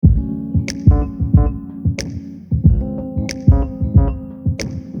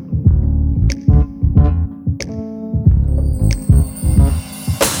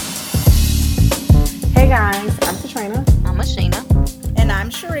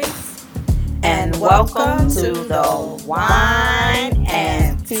and welcome to the Wine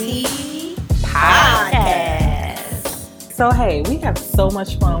and Tea Podcast. So, hey, we have so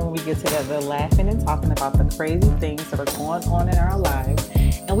much fun when we get together laughing and talking about the crazy things that are going on in our lives,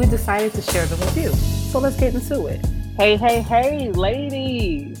 and we decided to share them with you. So, let's get into it. Hey,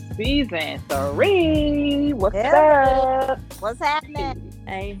 ladies, season 3. What's Hello, up? what's happening?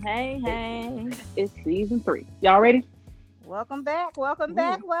 It's season 3. Y'all ready? Welcome back, welcome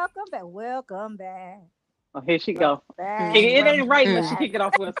back, Ooh. welcome back, welcome back, Oh, here she welcome go. back, It ain't welcome right unless she back. kick it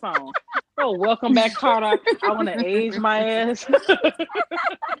off with a song. Oh, welcome back, Carter. I want to age my ass.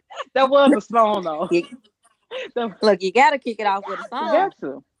 That was a song, though. You, That- look, you gotta kick it off with a You song. got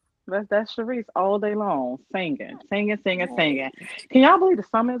to. That's Sharice all day long, singing. Can y'all believe the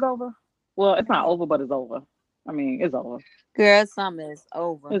summer is over? Well, it's not Man, over, but it's over. I mean, it's over. Girl, summer is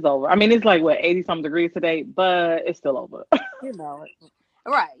over. It's over. I mean, it's like what 80 something degrees today, but it's still over. You know it.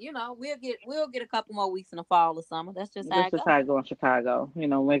 Right, we'll get a couple more weeks in the fall or summer. That's just how That's it just goes. how I go in Chicago.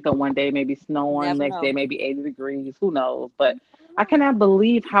 Wake up one day, maybe snowing, Never next day, know. maybe 80 degrees. Who knows? But I cannot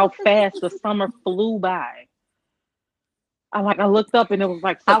believe how fast the summer flew by. I looked up and it was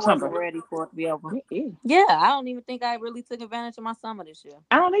like I wasn't September. ready for it to be over. Me either. Yeah, I don't even think I really took advantage of my summer this year.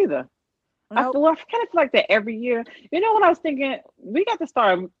 I don't either. nope. I kind of feel like that every year. You know what I was thinking? We got to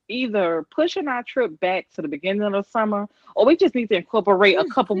start either pushing our trip back to the beginning of the summer, or we just need to incorporate a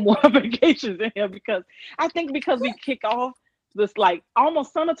couple more vacations in here because I think because we kick off this like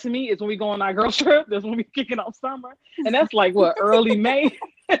almost summer to me is when we go on our girl trip. That's when we kicking off summer, and that's like what early May.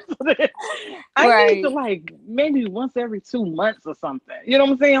 So then I need to Right. like maybe once every 2 months or something. You know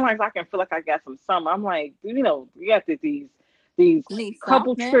what I'm saying? Like I can feel like I got some summer. I'm like, we got these Need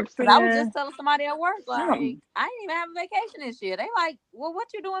couple something. trips Cause I was in. just telling somebody at work, like, Something. I didn't even have a vacation this year. They like, well, what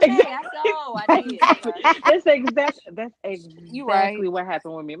you doing May? Exactly. I said, oh, I did. Exactly. Okay. That's You right. exactly what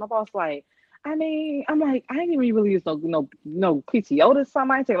happened with me. My boss like, I mean, I'm like, I didn't even really use no PTO this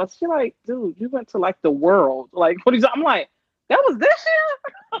summer. I ain't take. She like, dude, you went to like the world. Like, what is? I'm like, that was this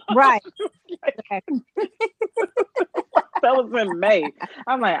Right. year. That was in May.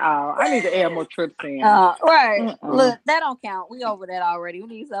 I'm like, oh, I need to add more trips in. Right. Mm-mm. Look, that don't count. We over that already. We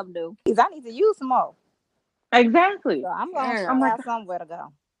need something new. I need to use some more, so Exactly. I'm gonna Girl. I'm like, have somewhere to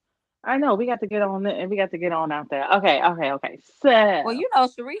go. I know we got to get on it, and we got to get on out there. Okay. Well,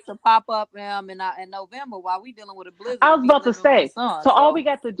 So Sharice will pop up in November while we dealing with a blizzard I and was me about to living in the say. sun. So all we So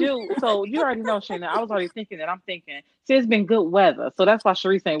got to do. So you already know, Shayna. I was already thinking that. I'm thinking. See, it's been good weather, so that's why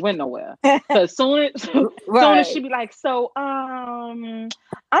Sharice ain't went nowhere. Cause soon as she right. be like, so I'm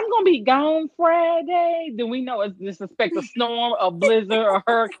gonna be gone Friday. Do we know it's just expect a storm, a blizzard, a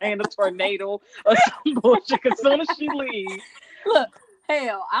hurricane, a tornado, or some bullshit? Cause soon as she leaves, Look,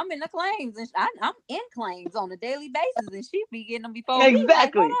 hell, I'm in the claims and I'm in claims on a daily basis, and she be getting them before me. Like, hold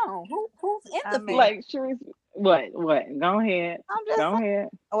exactly. on, who's in I the mean, field? Like Sharice, what? Go ahead. I'm just Go saying. ahead.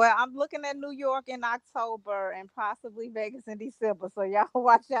 Well, I'm looking at New York in October and possibly Vegas in December, so y'all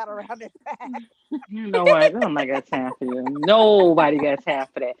watch out around this time. You know what? Nobody got time for you. Nobody got time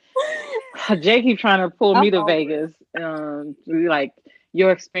for that. Jay keep trying to pull I'm me to over it. Vegas. Like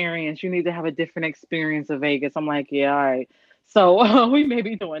your experience, you need to have a different experience of Vegas. I'm like, yeah, all right. So we may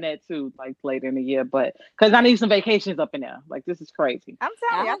be doing that too, like later in the year, but because I need some vacations up in there. Like this is crazy. I'm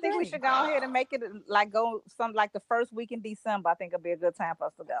telling you, I I think we agree. should go ahead and make it like go some like the first week in December. I think it'll be a good time for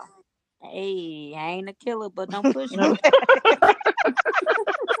us to go. Hey, I ain't a killer, but don't push me.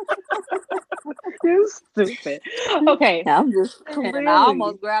 You stupid. Okay, I'm just and I clearly.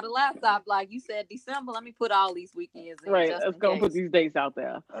 almost grabbed a laptop like you said December. Let me put all these weekends in Right, just let's in go and put case. these dates out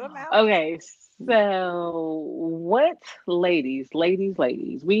there. Put 'em out. Okay, so what, ladies,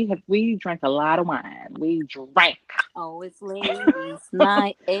 we drank a lot of wine. We drank Oh, it's ladies'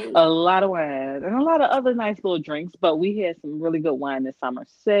 night. a Hey. lot of wine and a lot of other nice little drinks, but we had some really good wine this summer.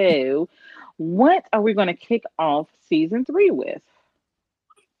 So, what are we going to kick off season 3 with?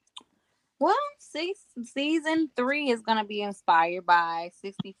 Well, season 3 is gonna be inspired by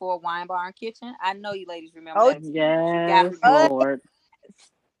 64 Wine Bar and Kitchen. I know you ladies remember Oh, that TV, but you gotta Yes, uh, say, Lord.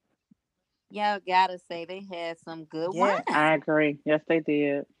 y'all gotta say they had some good yes. I wine. agree. Yes, they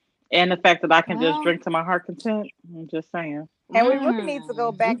did. And the fact that I can just Well, drink to my heart content, I'm just saying. And we really need to go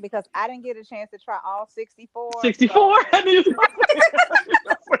mm-hmm. back because I didn't get a chance to try all 64. 64? So I knew something.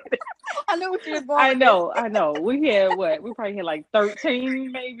 I knew what you was going I with this. know, I know. We had what? We probably had like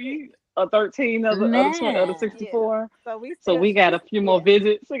 13, maybe, or 13 of the Man. Yeah. 64. So we So still we got we a few more yeah,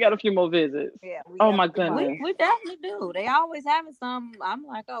 visits. We got a few more visits. yeah, we Oh have my a few more goodness. We definitely do. They always having some. I'm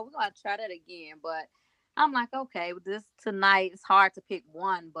like, oh, we're gonna try that again. But I'm like, okay, with this tonight, it's hard to pick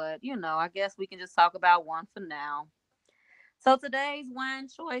one, but I guess we can just talk about one for now. So today's wine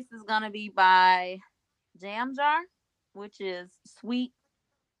choice is gonna be by Jam Jar, which is sweet.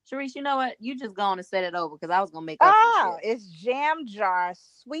 Sharice, you know what? You just going to set it over because I was gonna make us some Oh, shit. it's Jam Jar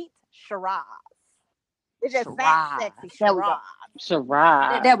Sweet Shiraz. It just sounds Shiraz. sexy, There we go. Shiraz.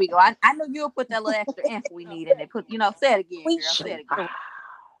 Shiraz. There we go. I know you'll put that little extra info we need in it. Put, say it again, Sweet girl. Say it Shiraz. again.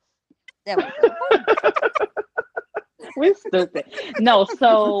 There we go. We stupid. No,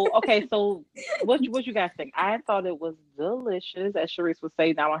 so okay, so what you guys think? I thought it was delicious, as Sharice would say.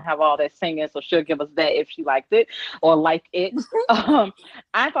 I don't have all that singing, so she'll give us that if she liked it or like it. Um,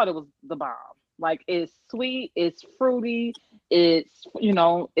 I thought it was the bomb. Like it's sweet, it's fruity, it's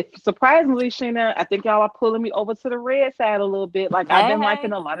surprisingly, Sheena. I think y'all are pulling me over to the red side a little bit. Like I've Hey, been hey.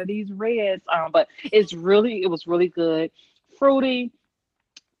 liking a lot of these reds, but it was really good, fruity,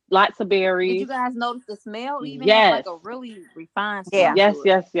 lots of Did you berries. guys notice the smell even has like Yes. a really refined Yeah. smell Yes, to it?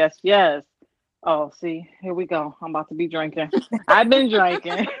 yes, yes, yes. Oh, see, here we go. I'm about to be drinking. I've been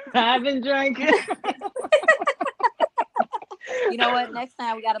drinking. I've been drinking. You know what? Next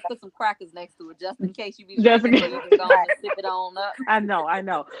time we got to put some crackers next to it just in case you be Just drinking, in so you can go on and sip it on up. I know, I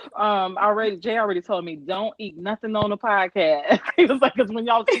know. Jay already told me don't eat nothing on the podcast. He was like, because when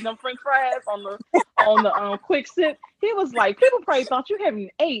y'all was eating them French fries on the quick sip, he was like, people probably thought you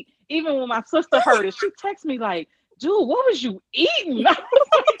haven't ate. Even when my sister heard it, she texted me like, dude, what was you eating?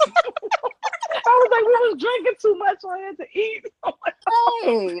 I was like, we was drinking too much, so I had to eat.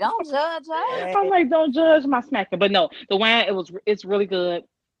 Hey, don't judge us. I'm like, don't judge my smacking. But no, the wine, it's really good.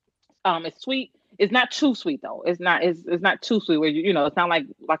 It's sweet. It's not too sweet though. It's not too sweet where it's not like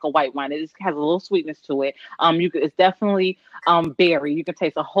a white wine. It just has a little sweetness to it. It's definitely berry. You can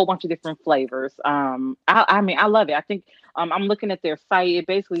taste a whole bunch of different flavors. I mean I love it. I think I'm looking at their site. It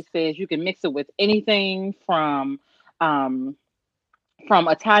basically says you can mix it with anything um from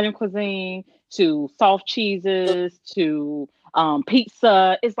Italian cuisine to soft cheeses to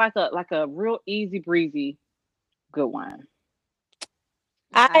pizza. It's like a real easy breezy good wine.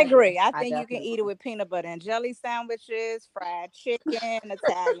 I I agree. agree. I I think you can definitely eat it agree. with peanut butter and jelly sandwiches, fried chicken,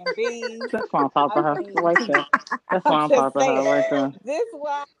 Italian beef. That's why I'm talking I to her mean, right there. That's I'm why I'm just talking to her saying, right there. this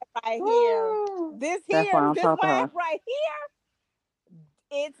wine right here, Woo. this That's here, why I'm this talking to wine her. right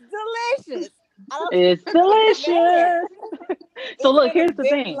here, it's delicious. I don't It's man, delicious. So it's look, been a here's the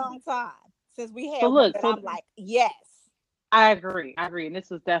very thing. long time since we So had one look, that so I'm like, yes. I agree. I agree. And this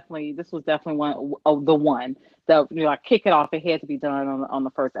was definitely one of the one that like kick it off. It had to be done on the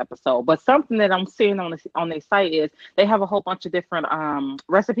first episode. But something that I'm seeing on their site is they have a whole bunch of different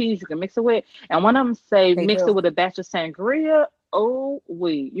recipes you can mix it with, and one of them say They mix it do. with a batch of sangria. Oh,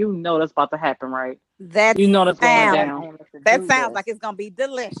 that's about to happen, right? That You know that's going Man, sounds let's down. aim it to that do sounds this. like it's gonna be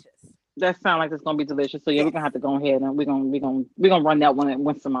delicious. That sounds like it's gonna be delicious. So yeah, we're Yes. gonna have to go ahead and we're gonna run that one and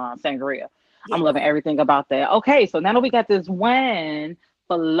win some sangria. I'm Yes. loving everything about that. Okay, so now that we got this one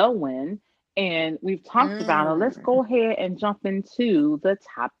flowing and we've talked about it, let's Mm. go ahead and jump into the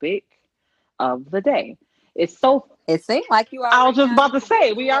topic of the day. It's so It seemed like you I was already just kind of about to introduced say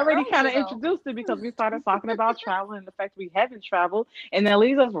it a we little already kind earlier, of though. introduced it because we started talking about travel and the fact we haven't traveled, and that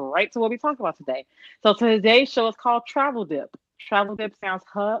leads us right to what we talked about today. So today's show is called Travel Dip. Travel Dip sounds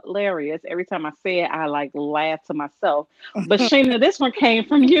hilarious. Every time I say it, I like laugh to myself. But Sheena, this one came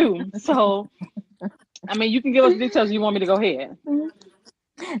from you. So I mean, you can give us details. You want me to go ahead?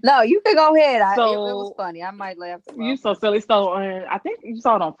 No, you can go ahead. It was So funny. I might laugh too. you I'm so just silly. saying. So I think you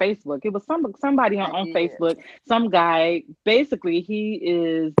saw it on Facebook. It was somebody I on did. Facebook. Some guy. Basically, he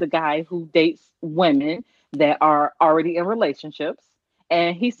is the guy who dates women that are already in relationships,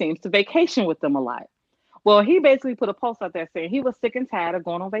 and he seems to vacation with them a lot. Well, he basically put a post out there saying he was sick and tired of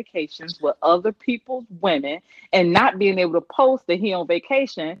going on vacations with other people's women and not being able to post that he on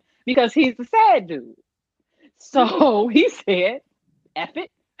vacation because he's the sad dude. So he said, F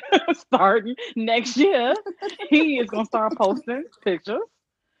it. Starting next year, he is gonna start posting pictures.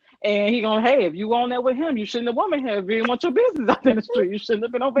 And he gonna, hey, if you on there with him, you shouldn't have woman here. If you didn't want your business out in the street, you shouldn't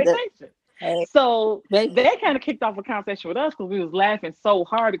have been on The, vacation. Hey, So they, that kind of kicked off a conversation with us because we was laughing so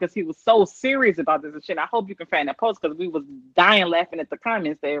hard because he was so serious about this and shit. I hope you can find that post because we was dying laughing at the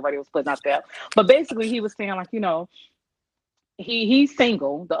comments that everybody was putting out there. But basically, he was saying like, he's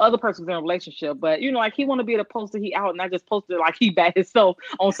single. The other person's in a relationship, but like he want to be able to post that he out, and I just posted like he by himself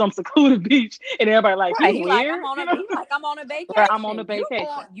on some secluded beach, and everybody like right. you weird, I'm on a right, I'm on a vacation. vacation.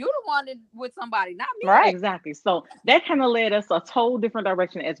 You the one that with somebody, not me. right. Exactly. So that kind of led us a total different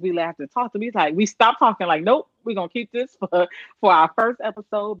direction as we laughed and talked. To me, like we stopped talking. Like, nope, we're gonna keep this for our first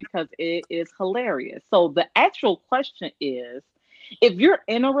episode because it is hilarious. So the actual question is, if you're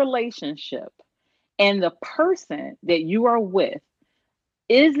in a relationship and the person that you are with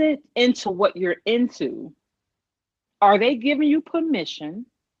isn't into what you're into, Are they giving you permission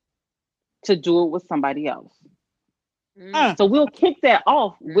to do it with somebody else? Mm. So we'll kick that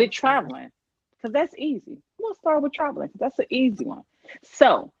off with traveling because that's easy. We'll start with traveling. That's an easy one.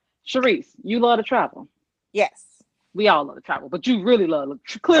 So, Sharice, you love to travel. Yes. We all love to travel, but you really love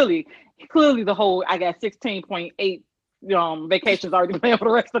clearly the whole. I got 16.8 vacations already planned for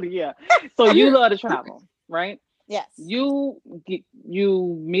the rest of the year. So you love to travel, right? Yes. You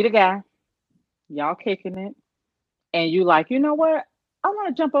meet a guy, y'all kicking it, and you like, you know what? I want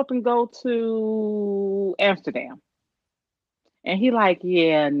to jump up and go to Amsterdam. And he like,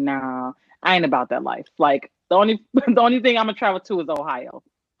 yeah, nah, I ain't about that life. Like the only thing I'm gonna travel to is Ohio.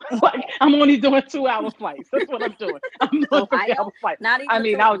 Like I'm only doing 2 hour flights. That's what I'm doing. I'm doing 3 hour flights. Not I even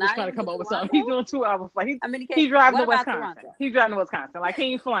mean, to, I was just not trying to even come to up with something. Toronto. He's doing 2 hour flights. How many He's driving what to about Wisconsin. Toronto? He's driving to Wisconsin. Like he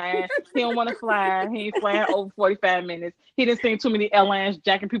ain't flying. He don't want to fly. He ain't flying over 45 minutes. He didn't see too many airlines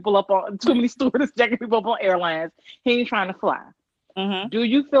jacking people up on too many stewardess jacking people up on airlines. He ain't trying to fly. Mm-hmm. Do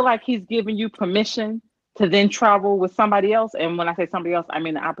you feel like he's giving you permission to then travel with somebody else? And when I say somebody else, I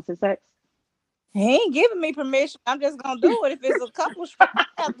mean the opposite sex. He ain't giving me permission. I'm just gonna do it if it's a couple trip.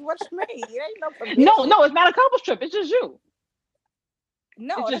 What you mean? It ain't no No, permission. no, it's not a couples trip. It's just you. It's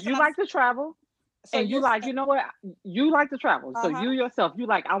No, just that's you what I'm. like to travel, So and you you're like, saying, you know what? You like to travel. So uh-huh. you yourself, you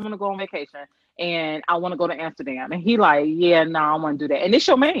like, I want to go on vacation, and I want to go to Amsterdam. And he like, yeah, no, I want to do that. And it's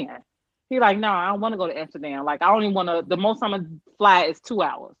your man. He like, no, I don't want to go to Amsterdam. Like, I only want to. The most I'm gonna fly is 2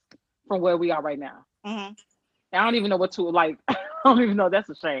 hours from where we are right now. Mm-hmm. I don't even know what to like. I don't even know. That's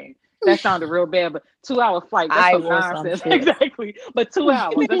a shame. That sounded real bad, but 2 hour flight, that's I some was some nonsense. shit. Exactly. But 2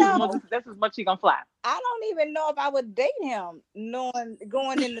 hours, You know, that's as much he gonna fly. I don't even know if I would date him, knowing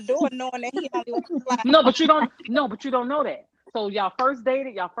going in the door, knowing that he only wants to fly. But you don't know that. So y'all first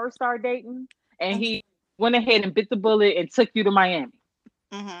started dating, and he went ahead and bit the bullet and took you to Miami.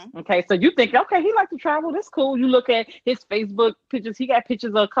 Mm-hmm. Okay, so you think, okay, he like to travel. That's cool. You look at his Facebook pictures. He got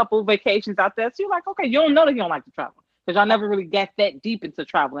pictures of a couple vacations out there. So you're like, okay, you don't know that he don't like to travel because y'all never really got that deep into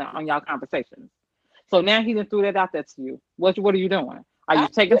traveling on y'all conversations. So now he done threw that out there to you. What are you doing? Are you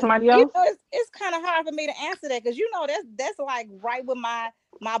taking somebody You else? know, it's kind of hard for me to answer that because you know that's like right with my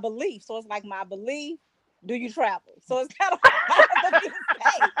belief. So it's like my belief. Do you travel? So it's kind of hard for me to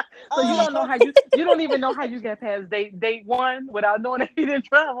say. So you don't know how you don't even know how you get past date one without knowing that he didn't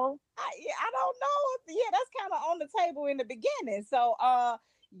travel. I don't know. Yeah, that's kind of on the table in the beginning. So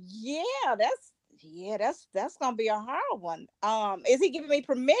yeah, that's gonna be a hard one. Is he giving me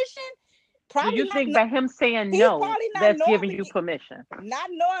permission? Do Probably you not. think by him saying He's no, probably not that's giving you knowingly. permission? Not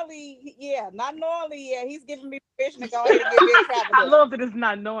knowingly, yeah, not knowingly, yeah. He's giving me permission to go ahead and give me a travel I day. love that it's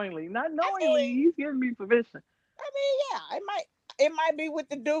not knowingly. Not I knowingly, mean, he's giving me permission. yeah, it might be with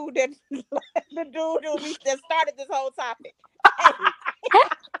the dude that the dude that started this whole topic. Hey,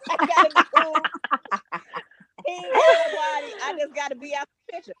 I got a dude. He ain't got nobody. I just got to be out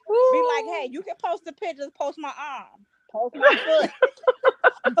the picture. Be like, hey, you can post the pictures. Post my arm. Post my foot.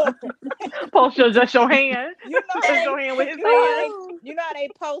 Post just your hand. You know Just how your hand with his you know how hand. you know how they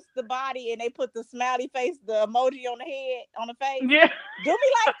post the body and they put the smiley face, the emoji on the head, on the face. Yeah. Do me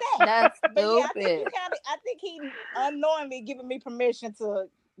like that. That's But yeah, stupid. I think he unknowingly giving me permission to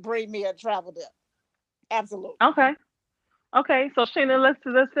bring me a travel dip. Absolutely. Okay. Okay. So Sheena, let's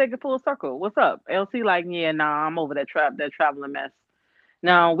take it full circle. What's up? LC like, yeah, nah, I'm over that traveling mess.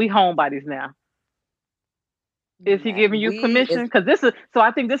 Now we homebodies now. Is he giving you We is permission? Because this is so. I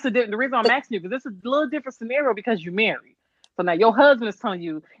think this is the reason I'm asking you because this is a little different scenario because you're married. So now your husband is telling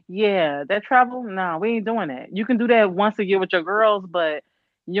you, yeah, that travel, no, we ain't doing that. You can do that once a year with your girls, but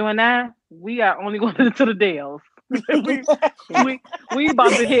you and I, we are only going to the Dales. we we we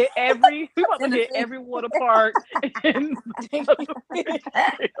about to hit Tennessee. every water park in You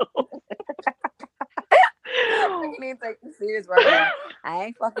need to take this serious right now. I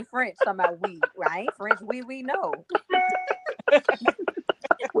ain't fucking French. Talking about we. I ain't French. We know.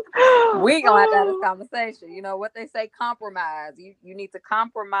 We gonna have to have this conversation. You know what they say? Compromise. You need to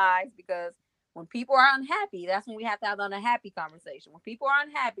compromise because when people are unhappy, that's when we have to have an unhappy conversation. When people are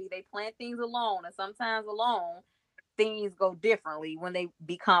unhappy, they plan things alone, and sometimes alone things go differently when they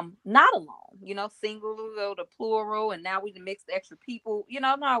become not alone. You know, single go to plural, and now we mix the extra people. You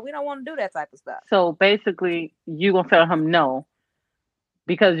know, no, we don't want to do that type of stuff. So basically, you gonna tell him no,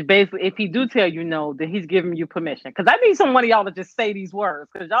 Because basically, if he do tell you no, then he's giving you permission. Because I need someone of y'all to just say these words.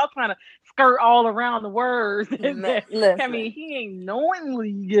 Because y'all trying to skirt all around the words. I Listen, mean, he ain't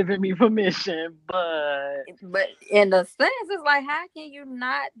knowingly giving me permission, but but in a sense, it's like, how can you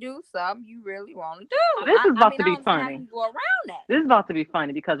not do something you really want to do? this is I about mean, to I be don't understand how funny. you go around that. This is about to be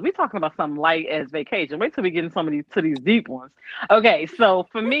funny because we're talking about something light as vacation. Wait till we get into some of these deep ones. Okay, so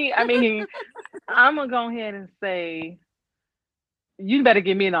for me, I mean, I'm gonna go ahead and say you better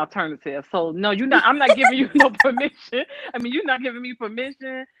give me an alternative. So no, you're not. I'm not giving you no permission. I mean, you're not giving me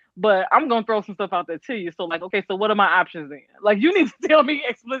permission, but I'm gonna throw some stuff out there to you. So like, okay, so what are my options then? Like, you need to tell me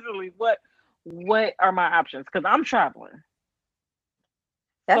explicitly what are my options because I'm traveling.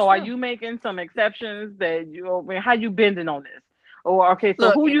 That's So are true. you making some exceptions that you? I mean, how you bending on this? Or okay,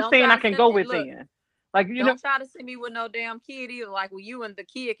 so Look, who and you don't saying I try to can send go me. with Look, then? Like you know. don't try to send me with no damn kid either. Like, well, you and the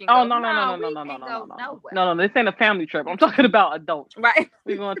kid can Oh go. no no no No, no no we no no can't no no go no nowhere. no no! This ain't a family trip. I'm talking about adults. Right?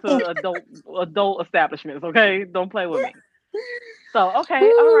 We're going to adult establishments. Okay, don't play with me. So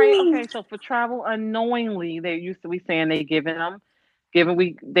okay, all right, Woo. okay. So for travel unknowingly, they used to be saying they giving them, given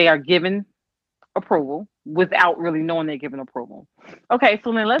they are given approval without really knowing they're giving approval. Okay,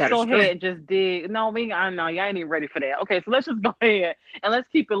 so then let's That go is true. ahead and just dig. No, I know y'all ain't even ready for that. Okay, so let's just go ahead and let's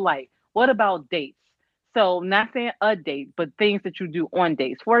keep it light. What about dates? So not saying a date, but things that you do on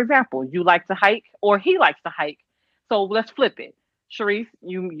dates. For example, you like to hike or he likes to hike. So let's flip it. Sharice,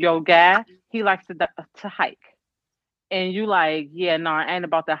 your guy, he likes to hike. And you like, yeah, no, I ain't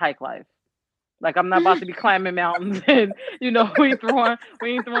about that hike life. Like I'm not about to be climbing mountains and we ain't throwing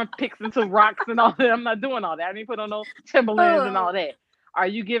picks into rocks and all that. I'm not doing all that. I didn't put on no Timberlands and all Oh, that. Are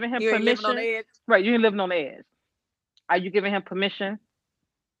you giving him you ain't living on the permission? edge. Right, you ain't living on the edge. Are you giving him permission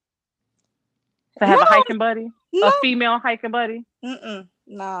to No, have a hiking buddy? A no, female hiking buddy?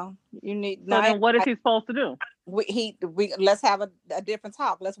 no. You need So not. then what is he supposed to do? We let's have a different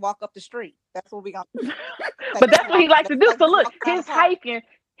talk. Let's walk up the street. That's what we gonna take. But that's what he likes to do. So Let's look, walk around the park.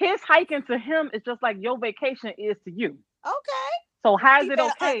 his hiking to him is just like your vacation is to you. Okay. So how is He it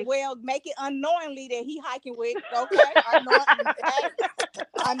better okay? well make it unknowingly that he hiking with. Okay.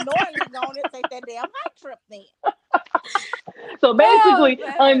 Unknowingly going to take that damn hike trip then. So Oh basically,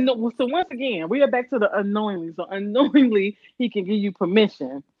 man. so once again, we are back to the unknowingly. So unknowingly, he can give you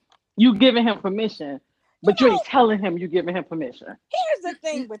permission. You giving him permission, You but you know, ain't telling him you giving him permission. here's the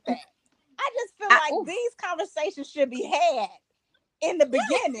thing with that. I just feel like Oof. these conversations should be had in the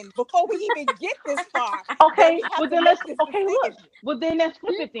beginning before we even get this far. That Okay, we have well to then make let's this okay look. decision. Well then let's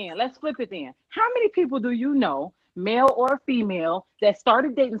flip it then. Let's flip it then. How many people do you know, male or female, that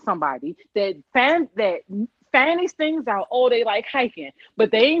started dating somebody that fan these things out? Oh, they like hiking,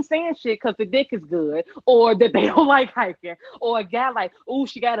 but they ain't saying shit because the dick is good, or that they don't like hiking, or a guy like, oh,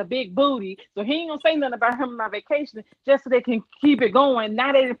 she got a big booty, so he ain't gonna say nothing about him on vacation just so they can keep it going.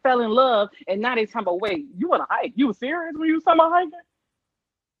 Now they fell in love, and now they talking about, wait, you wanna hike? You were serious when you was talking about hiking?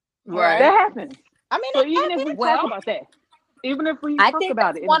 Right. That happens. I mean, So even if we talk Well, about that, even if we I talk think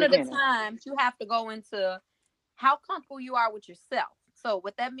about that's it in the one of the beginning, times you have to go into how comfortable you are with yourself. So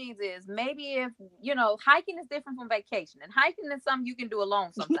what that means is maybe if hiking is different from vacation, and hiking is something you can do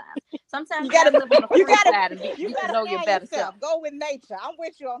alone sometimes. Sometimes you you gotta gotta, live on the you free gotta, side and you get to gotta know your find better self. yourself. Go with nature. I'm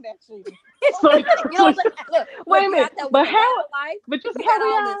with you on that, Judy. so, You know what I'm saying? wait a You out minute, there with but the how? wildlife. But you see You how got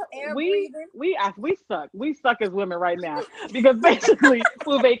we all this are? air breathing. We suck as women right now because basically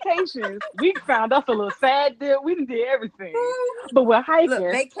with vacations we found us a little sad deal. We done did everything, but with Look,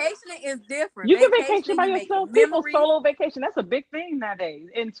 hiking, vacationing is different. you can vacation Vacationing, by you making yourself. People memories. solo vacation. That's a big thing nowadays.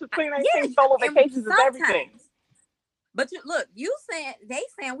 In Yeah, 2019, solo and vacations is everything. sometimes. But you saying they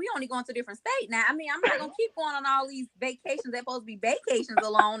saying we only going to different state now. I mean, I'm not gonna keep going on all these vacations. They're supposed to be vacations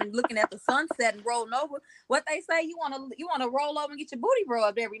alone and looking at the sunset and rolling over. What they say, you wanna roll over and get your booty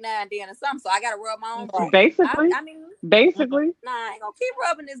rubbed every now and then or something. So I gotta rub my own Right. booty. I, Basically, I mean, basically. nah, I ain't gonna keep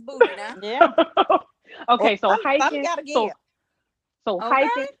rubbing this booty now. Yeah. Well, Okay, so some hiking. gotta give. So Okay.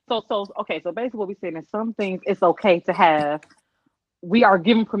 hiking. Okay. So basically, what we're saying is some things it's okay to have. We are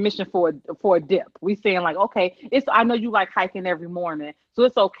giving permission for a dip. We saying like, okay, it's I know you like hiking every morning, so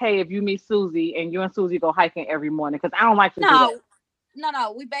it's okay if you meet Susie and you and Susie go hiking every morning because I don't like to do that.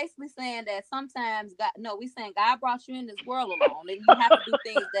 No. We basically saying that sometimes God, no, we saying God brought you in this world alone, and you have to do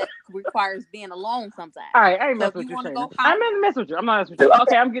things that requires being alone sometimes. All right, I ain't So mess if with you you, want to Shayna. go I'm hike, in mess with you. I'm not messing with you.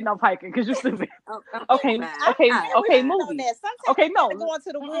 Okay, I'm getting off hiking because you're stupid. okay, Okay, fine. okay, I'm All with okay, right, you on movies. that. Sometimes Okay, you gotta no. go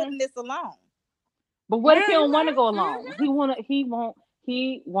into the Mm-mm. wilderness alone. But what if he don't want to go fine. alone?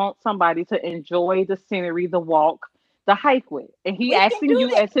 He wants somebody to enjoy the scenery, the walk, the hike with. And he We can asking do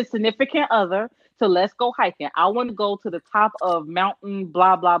you that. as his significant other to let's go hiking. I want to go to the top of mountain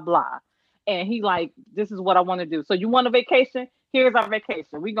blah blah blah. And he like, this is what I want to do. So you want a vacation? Here's our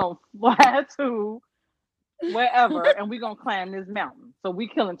vacation. We gonna fly to wherever, and we gonna climb this mountain. So we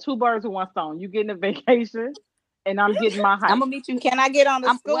killing two birds with one stone. You getting a vacation, and I'm getting my hike. I'm gonna meet you. Can I get on the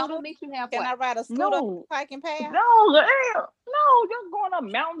Well, I'm scooter? gonna meet you halfway. Can I ride a scooter No, hiking path? no, no. You're going up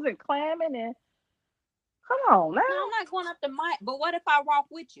mountains and climbing, and come on now. No, I'm not going up the mountain. But what if I walk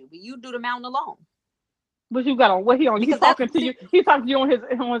with you? But you do the mountain alone? What you got on? What he on? Because He's talking to you. He's talking to you on his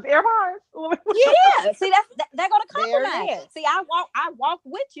AirPods. Yeah. See, they're gonna There it compromise. is. See, I walk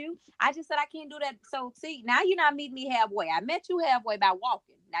with you. I just said I can't do that. So see, now you're not meeting me halfway. I met you halfway by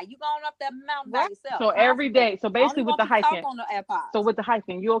walking. Now you going up that mountain by Right. yourself. So every day. So basically with the hiking. On the AirPods. So with the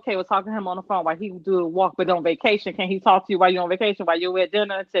hiking, you okay with talking to him on the phone while he do the walk, but on vacation? Can he talk to you while you're on vacation, while you're at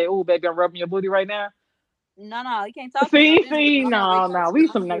dinner, and say, "Oh, baby, I'm rubbing your booty right now"? No, you can't talk to me. See, no, we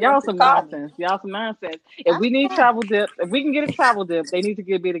some y'all some nonsense. Y'all some nonsense. If we need travel dips, if we can get a travel dip, they need to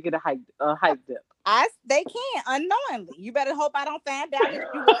be able to get a hike dip. They can unknowingly. You better hope I don't find out if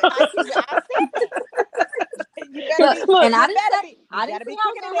you want. I said that. You better be. Look, And I you didn't better say be. I You didn't better say be I was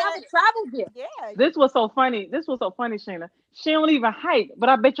cooking gonna have it a travel dip. up. Yeah. This was so funny. This was so funny, Sheena. She don't even hike, but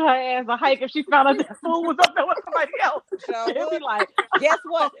I bet you her ass a hike if she found out that fool was up there with somebody else. Sure She'll be would. like, Guess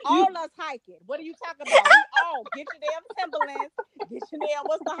what? All us hiking. What are you talking about? We all get your damn Timberlands. Get your damn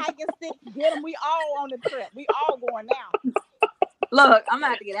what's the hiking stick? Get them. We all on the trip. We all going now. Look, I'm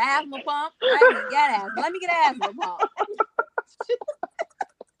gonna have to get an asthma pump. I ain't even got asthma. Let me get an asthma pump.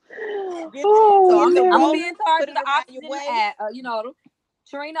 So I'm gonna be in charge of the oxygen.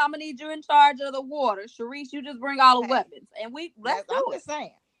 Sharina, I'm gonna need you in charge of the water. Sharice, you just bring all the weapons, and let's do I'm it. just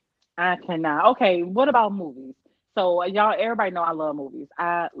saying. I cannot. Okay, what about movies? So y'all, everybody know I love movies.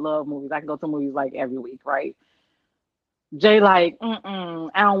 I love movies. I can go to movies like every week, right? Jay like, I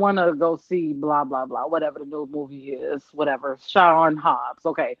don't want to go see blah blah blah, whatever the new movie is, whatever. Sean Hobbs,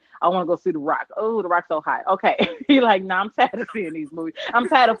 okay. I want to go see The Rock. Oh, The Rock's so high. Okay, he like, nah, I'm tired of seeing these movies. I'm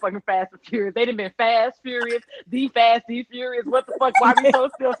tired of fucking Fast and Furious. They done been Fast, Furious, The Fast, The Furious. What the fuck? Why we still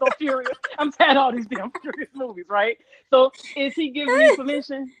so furious? I'm tired of all these damn furious movies, right? So is he giving me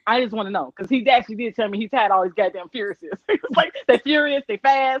permission? I just want to know because he actually did tell me he's had all these goddamn Furiouses. Like they furious, they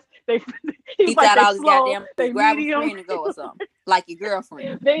fast, they. He's like, got they all these slow, goddamn they grab a medium. friend and go or something, like your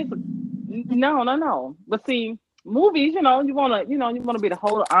girlfriend. No. But see, movies, you wanna be the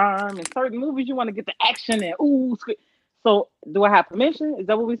whole arm. In certain movies, you want to get the action and ooh. So, do I have permission? Is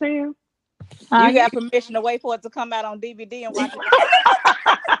that what we're saying? You got permission to wait for it to come out on DVD and watch it.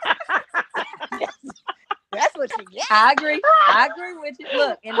 That's what you get. I agree with you.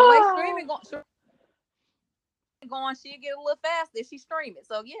 Look, and the way streaming going, she'll get a little faster if she's streaming.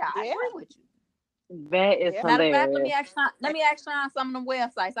 So yeah, I agree with you. That is hilarious. Matter of fact, let me ask Sean some of them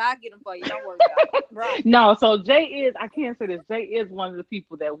websites. I'll get them for you. Don't worry about it. Right. No, so Jay is, I can't say this. Jay is one of the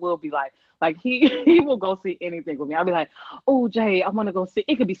people that will be like he will go see anything with me. I'll be like, oh Jay, I want to go see.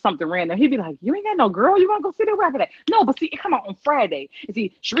 It could be something random. He'd be like, you ain't got no girl. You want to go see that rapper that? No, but see, it come out on Friday. And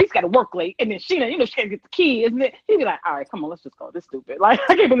see, Sharice got to work late, and then Sheena, she got to get the key, isn't it? He'd be like, all right, come on, let's just go. This stupid. Like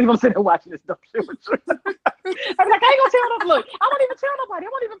I can't believe I'm sitting there watching this dumb shit with you. I'm like, I ain't gonna tell nobody. Look, I won't even tell nobody. I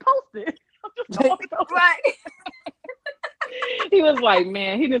won't even post it. Right. He was like,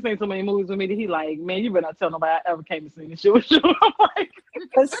 man, he didn't see so many movies with me that he like, man, you better not tell nobody I ever came to see this shit with you. I'm like,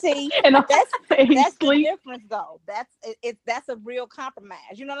 but see, and that's the difference though. That's a real compromise.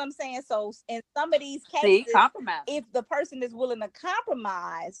 You know what I'm saying? So in some of these cases, compromise. If the person is willing to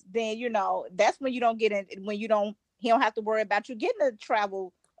compromise, then that's when you don't get in. When he don't have to worry about you getting a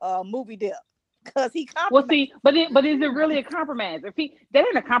travel movie deal. Because he compromised. Well, see, but is it really a compromise? If that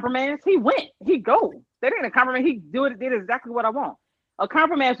ain't a compromise, he went, he go. That ain't a compromise. He did exactly what I want. A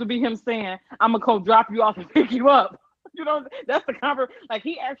compromise would be him saying, "I'm gonna come drop you off and pick you up." That's the compromise. Like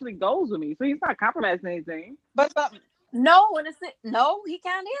he actually goes with me, so he's not compromising anything. But no, he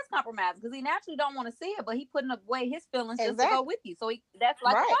kind of is compromising because he naturally don't want to see it, but he putting away his feelings just to go with you. So that's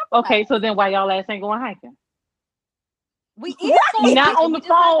like right. Okay, so then why y'all ass ain't going hiking? We is not on the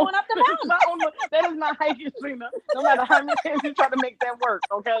phone. Going up the mountain. That is not hiking, Sheena. No matter how many times you try to make that work,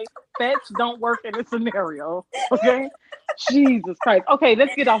 okay? Facts don't work in this scenario, okay? Jesus Christ. Okay,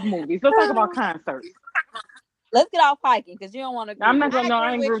 let's get off movies. Let's talk about concerts. Let's get off hiking because you don't want to. I'm not gonna.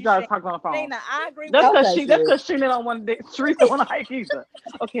 I ain't agree with y'all talking on the phone. Dana, I agree. That's because Sheena don't want to. Sharice don't want to hike either.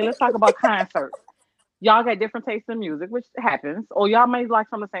 Okay, let's talk about concerts. Y'all got different tastes in music, which happens, or y'all may like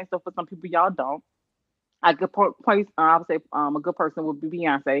some of the same stuff. For some people, y'all don't. A good place, I would say, a good person would be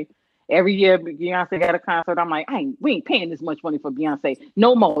Beyonce. Every year Beyonce got a concert. I'm like, we ain't paying this much money for Beyonce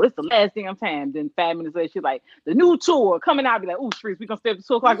no more. It's the last damn time. Then 5 minutes later, she's like, the new tour coming out. Be like, ooh, Sharice, we gonna stay up to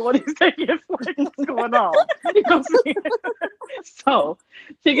 2 o'clock. What these tickets? Like, what's going on? You know what I'm saying? So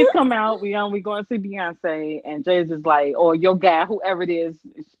tickets come out. We going to see Beyonce, and Jay's is like, or your guy, whoever it is,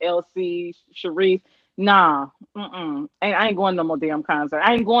 LC, Sharice. Nah, I ain't going to no more damn concert.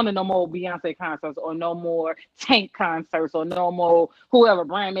 I ain't going to no more Beyonce concerts or no more Tank concerts or no more whoever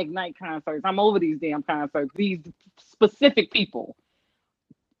Brian McKnight concerts. I'm over these damn concerts. These specific people.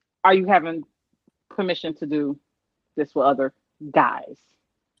 Are you having permission to do this with other guys?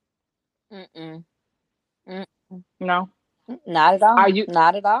 No, not at all. Are you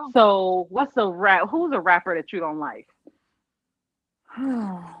not at all? So what's a rap? Who's a rapper that you don't like?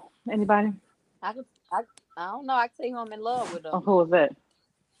 Anybody? I don't know. I can tell you I'm in love with him. Oh, who is that?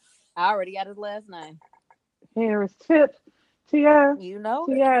 I already got his last name. Here is Tip. Tia. You know.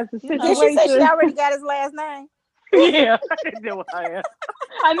 Tia is the You know. Did situation. she say she already got his last name? Yeah, I know what I am.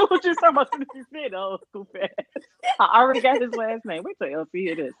 I know what you're talking about. You said, "Oh, too fast." I already got his last name. Wait till LC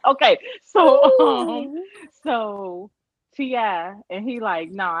hear this. Okay, so T.I. and he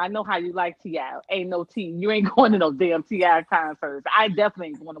like, nah, I know how you like T.I. Ain't no T. You ain't going to no damn T.I. concerts. I definitely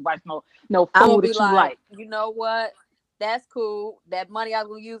ain't going to watch no I'm fool gonna that be you like. You know what? That's cool. That money I was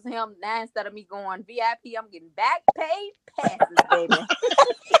gonna use him now instead of me going VIP, I'm getting back paid passes, baby.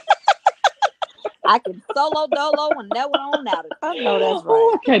 I can solo dolo and never on out of it. I know that's right.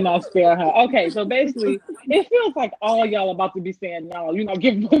 Oh, I cannot spare her. Okay, so basically, it feels like all y'all about to be saying no. You're not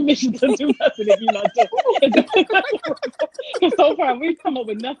giving permission to do nothing if you're not doing. Because so far we've come up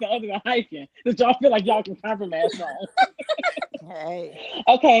with nothing other than hiking that y'all feel like y'all can compromise on. Hey.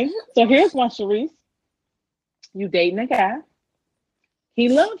 Okay, so here's one, Sharice. You dating a guy. He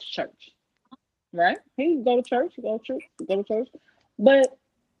loves church, right? He go to church, go to church, but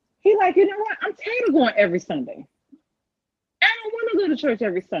he like, you know what? I'm tired of going every Sunday. I don't want to go to church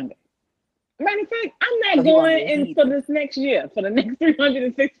every Sunday. Matter of fact, I'm not going in for this next year, for the next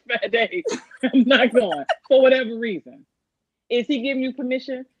 365 days. I'm not going for whatever reason. Is he giving you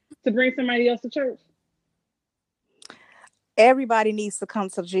permission to bring somebody else to church? Everybody needs to come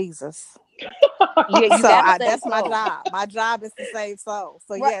to Jesus. Yeah, so that's my job. My job is to save souls.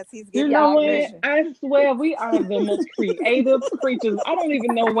 So yes, he's giving you know what? permission. I swear we are the most creative creatures. I don't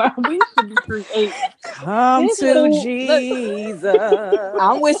even know why we should be creating. Come to Jesus.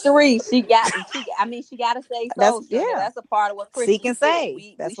 I'm with Sharice. She got to say so. That's a part of what Christians seek and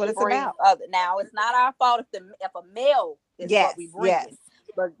save. That's what it's about. Now it's not our fault if a male is what we bring. Yes.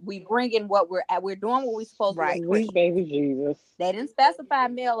 But we bring in what we're doing what we're supposed to do. Sweet baby Jesus. They didn't specify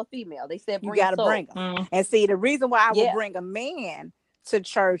male or female. They said you got to bring them. And see, the reason why I would bring a man to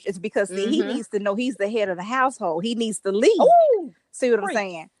church is because he needs to know he's the head of the household. He needs to lead. Ooh, see what I'm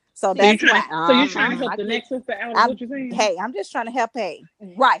saying? So that's why. So you're trying to help the next sister out of what you're saying? Hey, I'm just trying to help. Hey,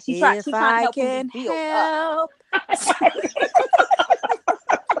 right? She's trying to help him build up.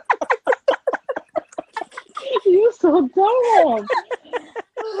 You're so dumb.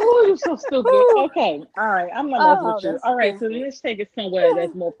 Oh, you're so stupid. Okay. All right. I'm not messing with you. All right. So let's take it somewhere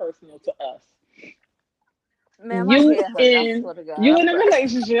that's more personal to us. Man, you in a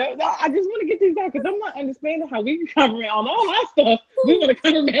relationship. No, I just want to get these out because I'm not understanding how we can cover it on all our stuff. We want to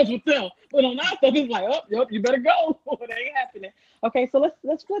compromise with them. But on our stuff, it's like, oh, yep, you better go. It ain't happening. Okay, so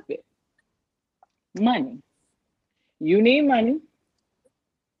let's flip it. Money. You need money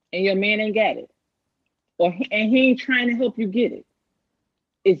and your man ain't got it. And he ain't trying to help you get it.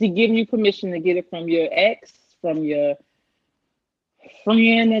 Is he giving you permission to get it from your ex, from your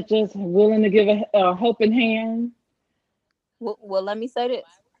friend that's just willing to give a helping hand? Well, let me say this.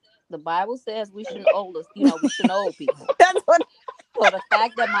 The Bible says we shouldn't owe people. That's what. So the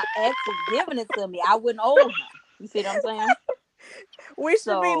fact that my ex is giving it to me, I wouldn't owe him. You see what I'm saying? We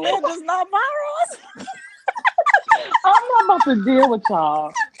should be lenders, not borrowers. I'm not about to deal with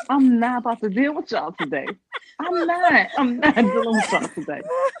y'all. I'm not about to deal with y'all today. I'm not dealing with y'all today.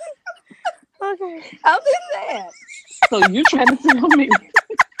 Okay. I'm just saying. So you trying to tell me?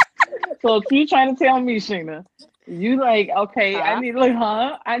 So if you trying to tell me, Sheena, you like, okay, I need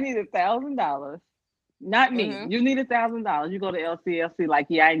 $1,000. Not me. Mm-hmm. You need $1,000. You go to LCLC like,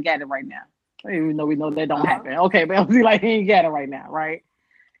 yeah, I ain't got it right now. Even though we know that don't happen. Okay, but LC like he ain't got it right now, right?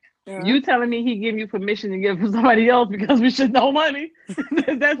 Mm-hmm. You telling me he giving you permission to give to somebody else because we should know money? Is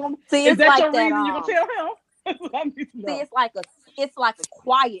that your reason you gonna tell him? See, it's like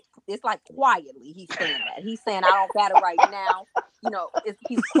quietly he's saying that. He's saying I don't got it right now.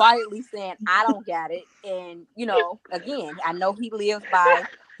 He's quietly saying I don't got it. And again, I know he lives by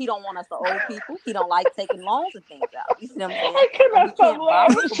He don't want us to owe people. He don't like taking loans and things out. You see what I'm saying? I And cannot we stop can't borrow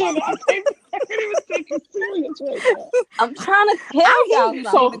laughing. from other people. I can't even take you serious right now. I'm trying to tell I hear y'all you,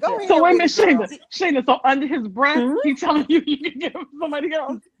 something. Sheena. Go So ahead wait a with minute, it, girl. Sheena. So under his breath, Mhm. he telling you can give him somebody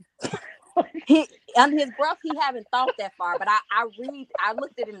else. He under his breath, he haven't thought that far. But I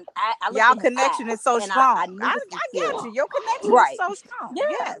looked at him. I looked Y'all at his connection eyes, is so and strong. I knew I the sincerity. got you. Your connection Right. is so strong. Yeah.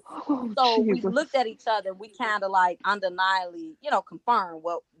 Yes. Oh, So we Jesus. looked at each other and we kind of like undeniably, confirmed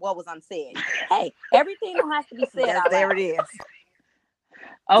what was unsaid. Hey, everything don't have to be said out There loud. it is.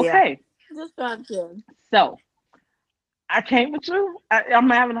 Okay, Just trying to. so I came with you. I'm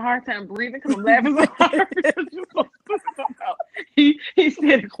having a hard time breathing because I'm laughing so hard because you're so stupid. He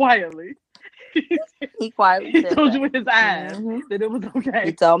said it quietly. He quietly He said told that. you with his eyes Mhm. that it was He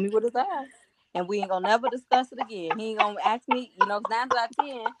okay. told me with his eyes. And we ain't gonna never discuss it again. He ain't gonna ask me, 9 out of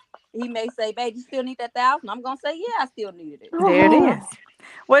 10, he may say, babe, you still need that 1,000? I'm gonna say, yeah, I still needed it. There it is.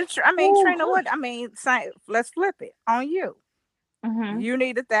 Well, Ooh. Trina, let's flip it on you. Mhm. You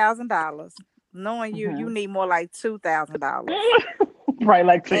need $1,000. Knowing you need more like $2,000. Right,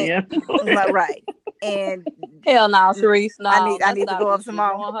 like 10. Right. And Hell no, Sharice. No, I need to go up some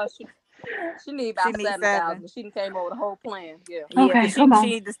more. She need about She needs 7,000. She done came over the whole plan. Yeah. Yeah, Okay, because come on. she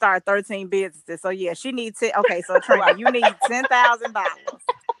needs to start 13 businesses. So yeah, she needs it. Okay, so Trina, you need $10,000.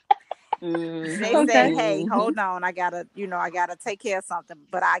 Mhm. They Okay. say, hey, hold on, I gotta take care of something,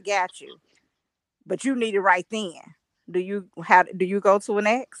 but I got you. But you need it right then. Do you go to an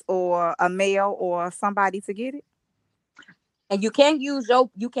ex or a male or somebody to get it? And you can't use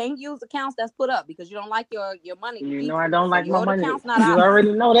accounts that's put up because you don't like your money. You know default. I don't So like my your money. account's not You optional.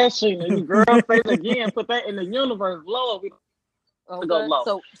 already know that, Sheena. You girl say it again. Put that in the universe. Lord, we Okay. go low.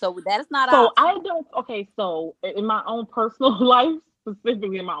 So that is not So optional. I don't. Okay, so in my own personal life,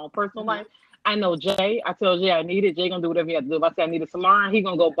 specifically in my own personal life, I know Jay. I tell Jay I need it. Jay gonna do whatever he has to do. If I say I need it tomorrow, he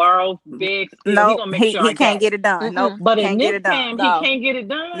gonna go borrow, beg, steal. No, He gonna make sure I he can't got get it done. Mm-mm. Nope, But in can't get this it done. time, No. he can't get it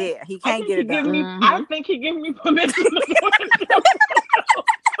done. Yeah, he I can't think get he it done. giving me. Mhm. I think he giving me permission to go and do it.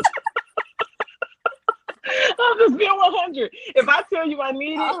 I'm just being 100. If I tell you I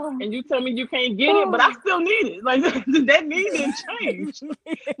need it and you tell me you can't get it, but I still need it. Like that need didn't change.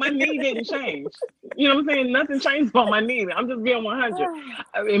 My need didn't change. You know what I'm saying? Nothing changed about my need. I'm just being 100.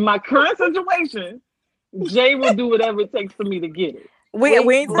 In my current situation, Jay will do whatever it takes for me to get it. We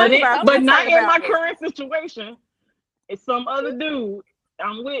ain't talking about. But we not talking in my about current situation. It's some other dude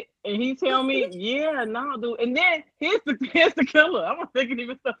I'm with, and he tell me, yeah, no, dude. And then here's the killer. I'm gonna take it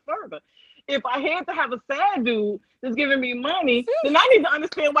even step further. If I had to have a sad dude that's giving me money, then I need to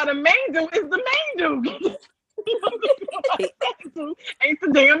understand why the main dude is the main dude. Ain't the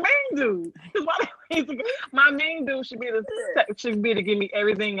damn main dude. My main dude should be to give me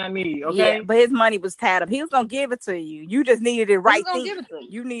everything I need. Okay. Yeah, but his money was tied up. He was gonna give it to you. You just needed it right then. Give it to you.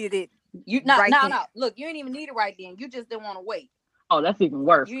 You needed it. No. then. Look, you didn't even need it right then. You just didn't want to wait. Oh, that's even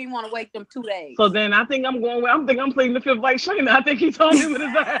worse. You didn't want to wait them 2 days. So then I think I'm pleading the fifth like Shayna. I think he told me with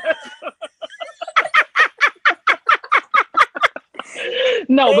his ass.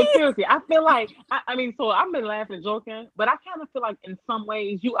 No, but seriously, I feel like so I've been laughing and joking, but I kind of feel like in some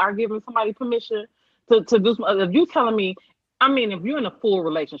ways you are giving somebody permission to do some. If you telling me, if you're in a full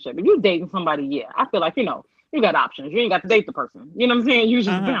relationship, if you're dating somebody, yeah, I feel like you got options. You ain't got to date the person. You know what I'm saying? You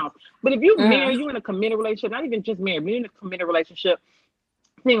just bounce. But if you married, you in a committed relationship, not even just married, but you're in a committed relationship,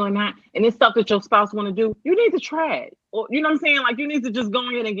 single or not, and it's stuff that your spouse want to do, you need to try it. Or you know what I'm saying? Like you need to just go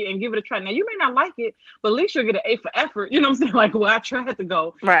ahead and give it a try. Now you may not like it, but at least you'll get an A for effort. You know what I'm saying? Like, well, I tried to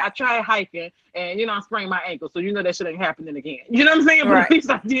go. Right. I tried hiking and I sprained my ankle. So that shit ain't happening again. You know what I'm saying? But Right. at least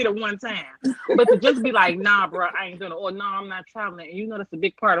I did it one time. But to just be like, nah, bro, I ain't doing it, or no, I'm not traveling, and that's a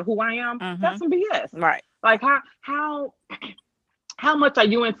big part of who I am, that's some BS. Right. Like how much are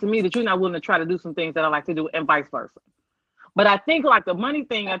you into me that you're not willing to try to do some things that I like to do, and vice versa? But I think like the money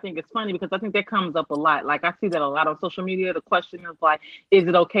thing, I think it's funny because I think that comes up a lot. Like I see that a lot on social media. The question is like, is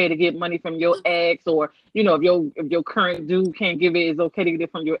it okay to get money from your ex? Or, if your current dude can't give it, is it okay to get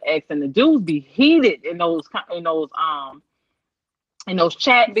it from your ex? And the dudes be heated in those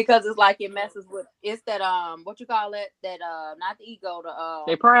chats. Because it's like it messes with that what you call it, that not the ego,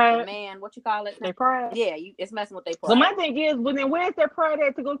 they pride. the man, what you call it? They pride. Yeah, it's messing with their pride. So my thing is, well, then where's that pride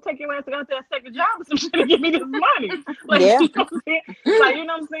at to go take your ass to go to that second job or some shit to give me this money? Like, Yeah. you know what I'm saying? Like, you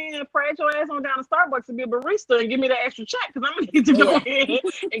know what I'm saying? Pride your ass on down to Starbucks to be a barista and give me that extra check because I'm gonna need to go ahead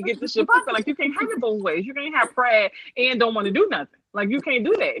and get this shit popping. Like, you can't have it both ways. You can't have pride and don't want to do nothing. Like, you can't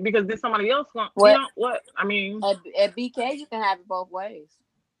do that because then somebody else gonna. What? You know what? I mean, at BK, you can have it both ways.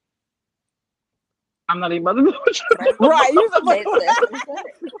 I'm not even about to do it. Right. You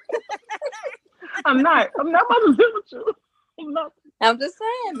I'm not about to do with you. I'm not. I'm just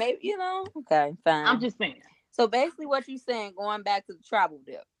saying, maybe Okay, fine. I'm just saying. So basically, what you're saying, going back to the travel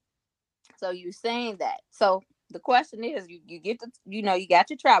dip. So you're saying that. So the question is, you get the, you got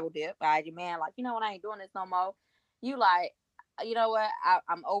your travel dip, right? Your man, like, what, I ain't doing this no more. You like, you know what?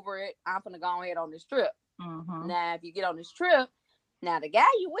 I'm over it. I'm gonna go ahead on this trip. Mm-hmm. Now, if you get on this trip, now the guy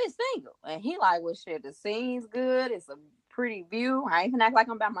you with single, and he like, well, shit, the scene's good. It's a pretty view. I ain't gonna act like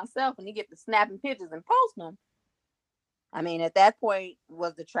I'm by myself, and he get to snapping pictures and post them. I mean, at that point,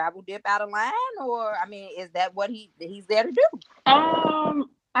 was the travel dip out of line, or I mean, is that what he's there to do?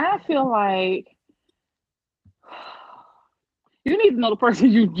 I feel like you need to know the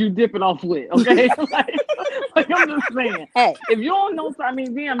person you dipping off with, okay? like I'm just saying. Hey, if you don't know, I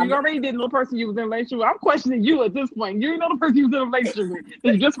mean, damn, you already didn't know the person you was in a relationship with. I'm questioning you at this point. You know the person you was in a relationship with.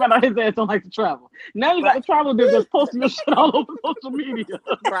 You just found out his ass don't like to travel. Now you got the travel dip that's posting your shit all over social media.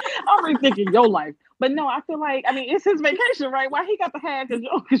 Right. I'm rethinking your life. But no, I feel like, I mean, it's his vacation, right? Why he got to have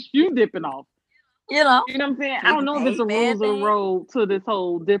because you dipping off. You know what I'm saying? I don't know if it's the rules of the road to this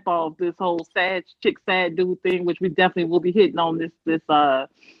whole dip off, this whole sad dude thing, which we definitely will be hitting on this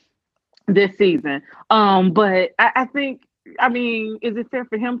season. But I think, I mean, is it fair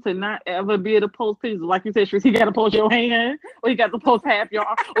for him to not ever be able to post pictures? Like you said, he got to post your hand, or he got to post half your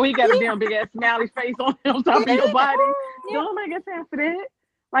arm, or he got a damn big ass smiley face on top of your body. Don't make it time for that.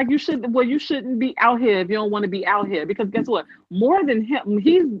 Like you shouldn't be out here if you don't want to be out here. Because guess what? More than him,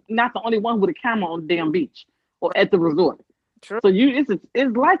 he's not the only one with a camera on the damn beach or at the resort. True. So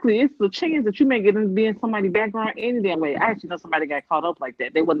it's likely it's a chance that you may get in being somebody's background any damn way. I actually know somebody got caught up like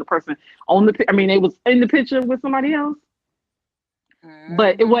that. They wasn't the person on the. I mean, they was in the picture with somebody else.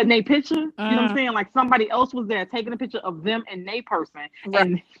 But it wasn't a picture. You know what I'm saying? Like somebody else was there taking a picture of them and they person,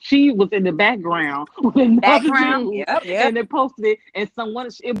 and she was in the background with another dude, and they posted it. And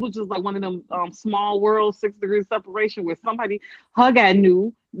it was just like one of them small world 6 degrees separation where somebody her guy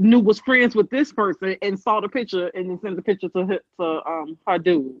knew was friends with this person and saw the picture and then sent the picture to her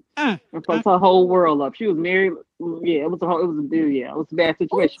dude and fucked her whole world up. She was married. Yeah, it was a bad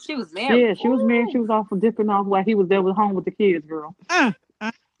situation. Ooh, she was married. Yeah, she was married. She was off dipping off while he was there with home with the kids, girl.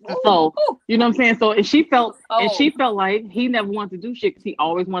 So you know what I'm saying. So and she felt like he never wanted to do shit because he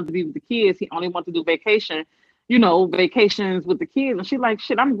always wanted to be with the kids. He only wanted to do vacations with the kids. And she like,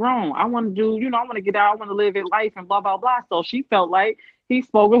 shit, I'm grown. I want to do, I want to get out. I want to live his life and blah blah blah. So she felt like he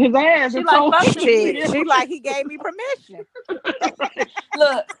spoke with his ass. She like, she like he gave me permission.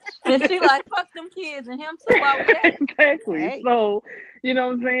 Look, and she like, fuck them kids and him too. Exactly. Hey. So, you know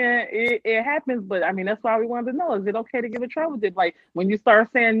what I'm saying? It happens, but I mean, that's why we wanted to know, is it okay to give a travel dip? Like, when you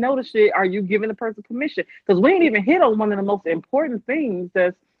start saying no to shit, are you giving the person permission? Because we ain't even hit on one of the most important things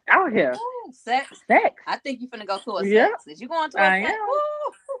that's out here. Ooh, sex. I think you finna go to a sex. Is you going to a sex?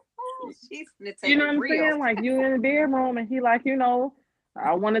 She's finna take you know what I'm saying? Like, you in the bedroom and he like,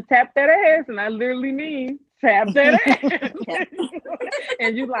 I want to tap that ass, and I literally mean tap that ass.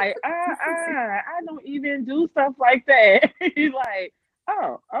 And you like, I don't even do stuff like that. He's like,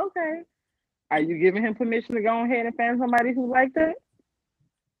 oh, okay. Are you giving him permission to go ahead and find somebody who like that?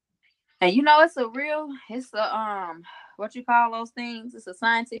 And it's a what you call those things? It's a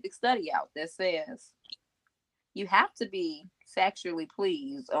scientific study out that says you have to be sexually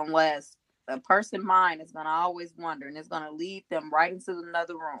pleased unless a person's mind is going to always wonder, and it's going to lead them right into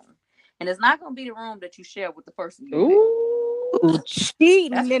another room. And it's not going to be the room that you share with the person you with.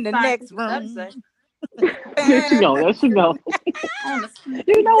 Cheating in the next room. There she go.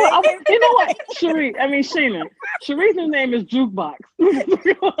 You know what? Sharice's name is Jukebox.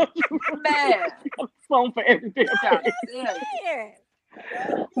 Man. Song for everything.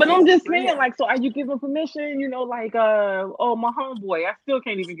 But I'm just saying, like, so are you giving permission? My homeboy, I still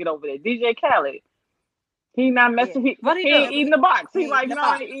can't even get over that. DJ Khaled. He not messing. He ain't eating the box. He like, no,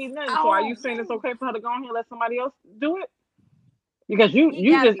 I ain't eating nothing. So are you saying it's okay for her to go in here and let somebody else do it? Because you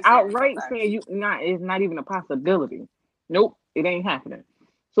just outright saying it's not even a possibility. Nope, it ain't happening.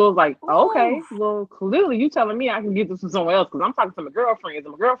 So it's like, okay, well, clearly you telling me I can get this from somewhere else because I'm talking to my girlfriends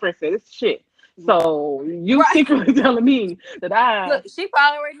and my girlfriend said it's shit. So you secretly telling me that look, she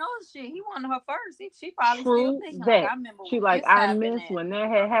probably already knows shit. He wanted her first. She probably still thinking like, I remember. She like, I miss when that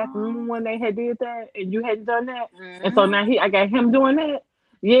had happened, when they had did that and you hadn't done that. And so now I got him doing that.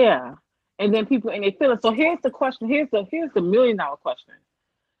 Yeah. And then people and they feel it. So here's the question. Here's the $1 million question.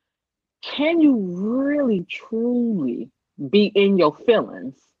 Can you really truly be in your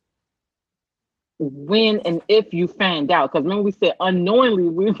feelings when and if you find out? Because remember we said unknowingly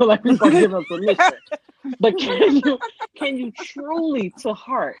we feel like we're gonna give them permission. But can you truly to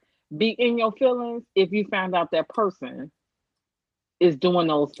heart be in your feelings if you found out that person is doing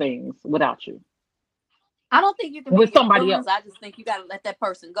those things without you? I don't think you can be with in your somebody feelings. else. I just think you got to let that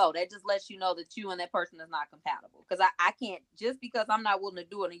person go. That just lets you know that you and that person is not compatible. Because I can't, just because I'm not willing to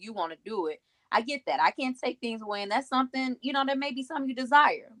do it and you want to do it, I get that. I can't take things away. And that's something, that may be something you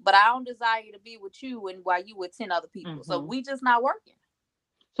desire. But I don't desire to be with you and while you with 10 other people. So we just not working.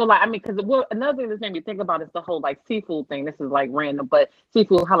 So like, I mean, because another thing that's made me think about is the whole like seafood thing. This is like random, but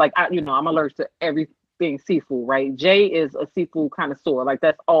seafood, how like I'm allergic to everything seafood, right? Jay is a seafood connoisseur. Like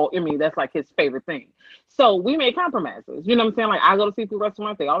that's all. I mean, that's like his favorite thing. So we made compromises. You know what I'm saying? Like I go to seafood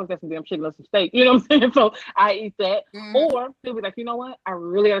restaurants, they always got some damn chicken or some steak. You know what I'm saying? So I eat that. Or he'll be like, you know what? I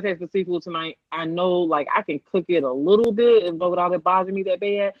really gotta taste the seafood tonight. I know like I can cook it a little bit and without it bothering me that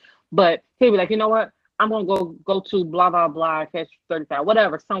bad. But he'll be like, you know what? I'm gonna go to blah blah blah, catch 35,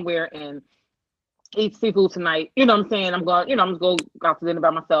 whatever, somewhere and eat seafood tonight. You know what I'm saying? I'm going, I'm just go out to dinner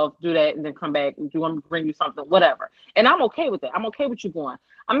by myself, do that, and then come back. Do you want me to bring you something? Whatever. And I'm okay with that. I'm okay with you going.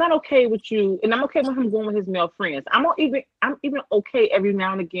 I'm not okay with you, and I'm okay with him going with his male friends. I'm even okay every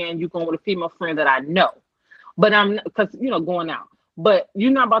now and again you going with a female friend that I know. But I'm because going out. But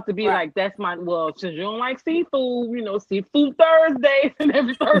you're not about to be like, that's since you don't like seafood, seafood Thursdays and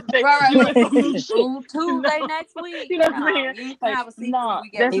every Thursday. Right. Food Tuesday next week. You know what I'm saying? You Like, have a seafood no,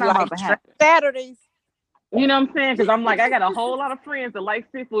 we that's get not about to happen. Saturdays. You know what I'm saying? Because I'm like, I got a whole lot of friends that like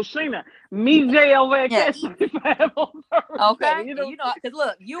seafood. Sheena, me, Jay over at Catch 25 on Thursday. Okay. Because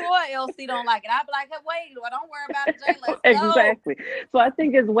look, you or LC don't like it. I'll be like, hey, wait, don't worry about it, Jay. Let's go. Exactly. So I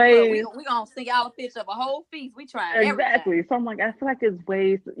think it's ways. We're going to send y'all a picture of a whole feast. We trying Exactly. everything. So I'm like, I feel like it's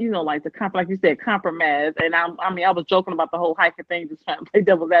ways, like like you said, compromise. And I was joking about the whole hiking thing, just trying to play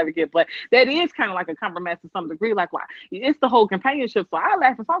devil's advocate, but that is kind of like a compromise to some degree. Like, why? It's the whole companionship. So I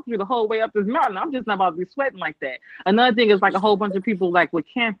laugh and talk to you the whole way up this mountain. I'm just not about to be sweating like that. Another thing is like a whole bunch of people like with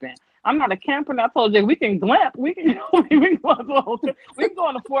camping. I'm not a camper, and I told you we can glamp. We can, we can go to a hotel. We can go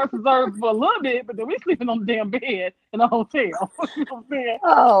on the Forest Reserve for a little bit, but then we sleeping on the damn bed in a hotel. You know what I'm saying?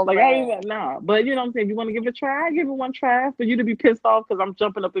 Oh, like man. I ain't nah. But you know what I'm saying? If you want to give it a try, give it one try. For you to be pissed off because I'm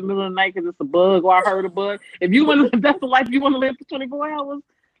jumping up in the middle of the night because it's a bug or I heard a bug. If you want to, if that's the life you want to live for 24 hours,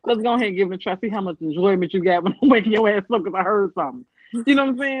 let's go ahead and give it a try. See how much enjoyment you got when I'm waking your ass up because I heard something. You know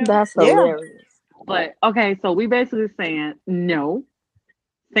what I'm saying? That's hilarious. But okay, so we basically saying no.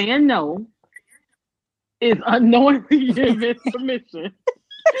 Saying no is unknowingly giving permission.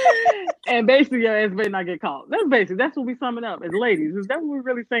 And basically your ass may not get caught. That's what we summing up as ladies. Is that what we're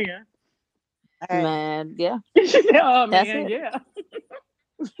really saying? Man, yeah. She said, oh That's man, it. yeah.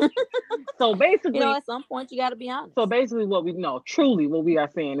 So basically, at some point you got to be honest. So basically, what we are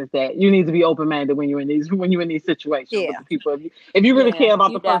saying is that you need to be open minded when you're in these situations with the people. If you really care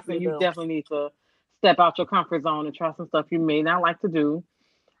about the person, you definitely need to step out your comfort zone and try some stuff you may not like to do.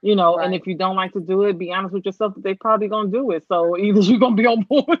 Right. And if you don't like to do it, be honest with yourself that they probably gonna do it. So either you're gonna be on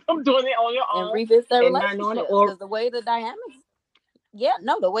board with them doing it on your own and revisit their relationship. Because the way the dynamics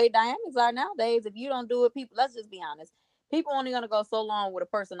are nowadays, if you don't do it, people, let's just be honest. People only gonna go so long with a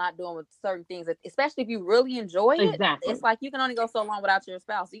person not doing with certain things, especially if you really enjoy it. Exactly. It's like you can only go so long without your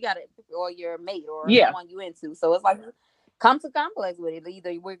spouse. You got it, or your mate, or someone you into. So it's like come to complex with it.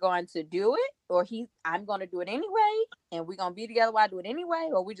 Either we're going to do it, or I'm going to do it anyway, and we're going to be together while I do it anyway,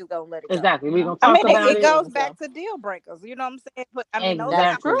 or we just going to let it go. Exactly. We're going to talk about it. It goes back to deal breakers. You know what I'm saying? But those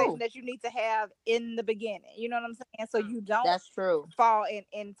are conversations that you need to have in the beginning. You know what I'm saying? So you don't fall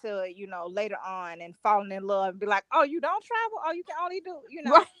into, later on and falling in love and be like, oh, you don't travel? Oh, you can only do,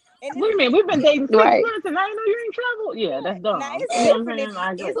 Right. And what do you mean? We've been dating 6 months and I know you ain't traveled. Yeah, that's dumb. Now,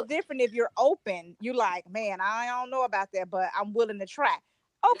 it's different if you're open. You like, man, I don't know about that, but I'm willing to try.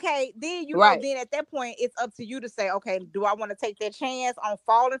 Okay, then then at that point, it's up to you to say, okay, do I want to take that chance on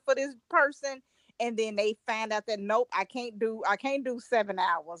falling for this person? And then they find out that nope, I can't do 7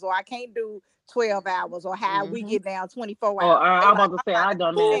 hours, or I can't do 12 hours, or how we get down 24 hours. Oh, I'm about to say I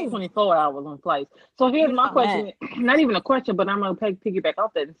done that 24 hours on flights. So here's my question. Not even a question, but I'm gonna piggyback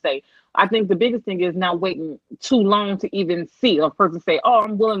off that and say, I think the biggest thing is not waiting too long to even see a person say, oh,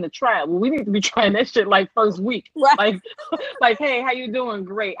 I'm willing to try. Well, we need to be trying that shit like first week. Right. Like, hey, how you doing?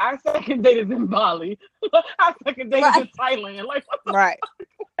 Great. Our second date is in Bali. Our second date is in Thailand. Like, right.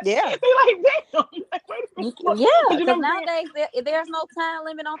 Yeah. They like, damn. Like, wait a minute. Yeah, because nowadays there's no time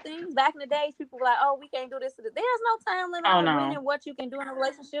limit on things. Back in the days, people were like, oh, we can't do this. There's no time limit on when and what you can do in a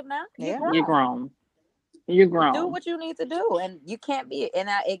relationship now. You're grown. You're grown. Do what you need to do, and you can't be. And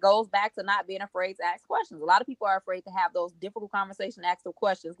it goes back to not being afraid to ask questions. A lot of people are afraid to have those difficult conversations, ask them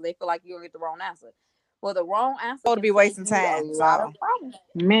questions. They feel like you'll get the wrong answer. Well, the wrong answer to be wasting time.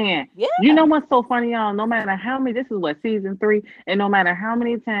 Man, you know what's so funny, y'all? No matter how many, this is season 3, and no matter how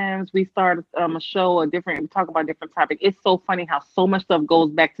many times we start a show or talk about different topic, it's so funny how so much stuff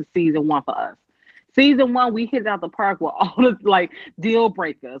goes back to season 1 for us. Season 1, we hit it out the park with all the like deal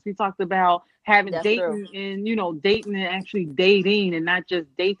breakers. We talked about having That's true. dating and dating and actually dating and not just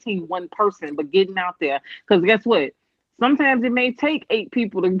dating one person, but getting out there. Because guess what? Sometimes it may take 8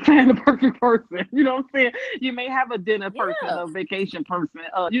 people to find the perfect person. You know what I'm saying? You may have a dinner person, Yeah. a vacation person,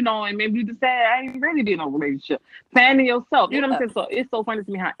 and maybe you decide I ain't ready to be in a relationship. Finding yourself. You know what I'm Yeah. saying? So it's so funny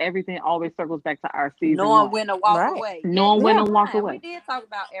to me how everything always circles back to our season Knowing 1. when to walk Right. away. Knowing Yeah, when you're to walk right. away. We did talk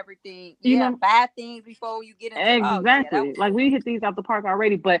about everything. You Yeah, know, 5 things before you get into. Oh, yeah, that exactly. was Like we hit these out the park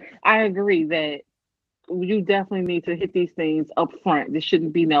already, but I agree that you definitely need to hit these things up front. There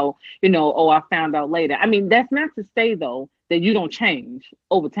shouldn't be no, oh, I found out later. I mean, that's not to say though that you don't change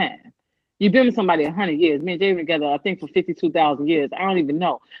over time. You've been with somebody 100 years. Me and Jay were together, I think, for 52,000 years. I don't even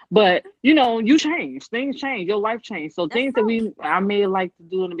know. But, you change. Things change. Your life changed. So That's things that I may like to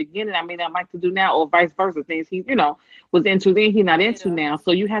do in the beginning, I may not like to do now, or vice versa. Things he, was into then, he not into Yeah. now.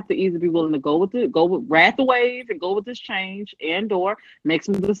 So you have to either be willing to go with ride the wave and go with this change and or make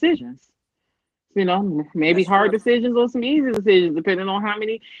some decisions. Maybe That's hard true. decisions or some easy decisions, depending on how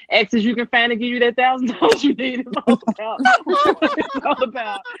many exes you can find to give you that $1,000 you need. It's all about. It's all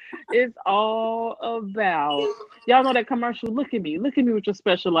about. It's all about. Y'all know that commercial? Look at me with your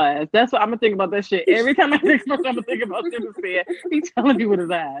special eyes. That's what I'm gonna think about that shit every time I think about. I'm gonna think about Tim said. He's telling me with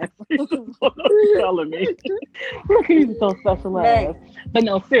his eyes. He's telling me. Look at me with those special eyes. But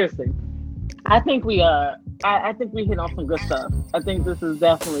no, seriously. I think we I think we hit on some good stuff. I think this is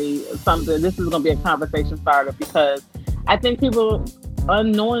definitely something. This is going to be a conversation starter because I think people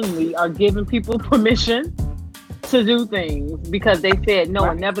unknowingly are giving people permission to do things because they said no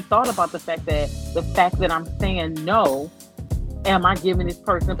and never thought about the fact that I'm saying no. Am I giving this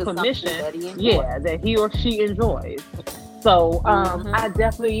person permission? That he or she enjoys. So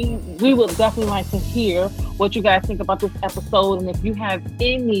we would definitely like to hear what you guys think about this episode. And if you have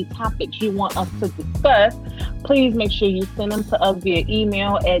any topics you want us to discuss, please make sure you send them to us via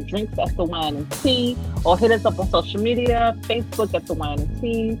email at drinks@thewine&tea or hit us up on social media, Facebook at The Wine and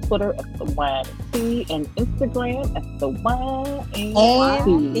Tea, Twitter at The Wine and Tea, and Instagram at The Wine and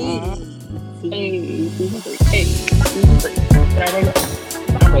Tea. Hey, season 3.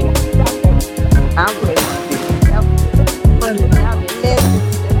 I'm ready. I'm ready.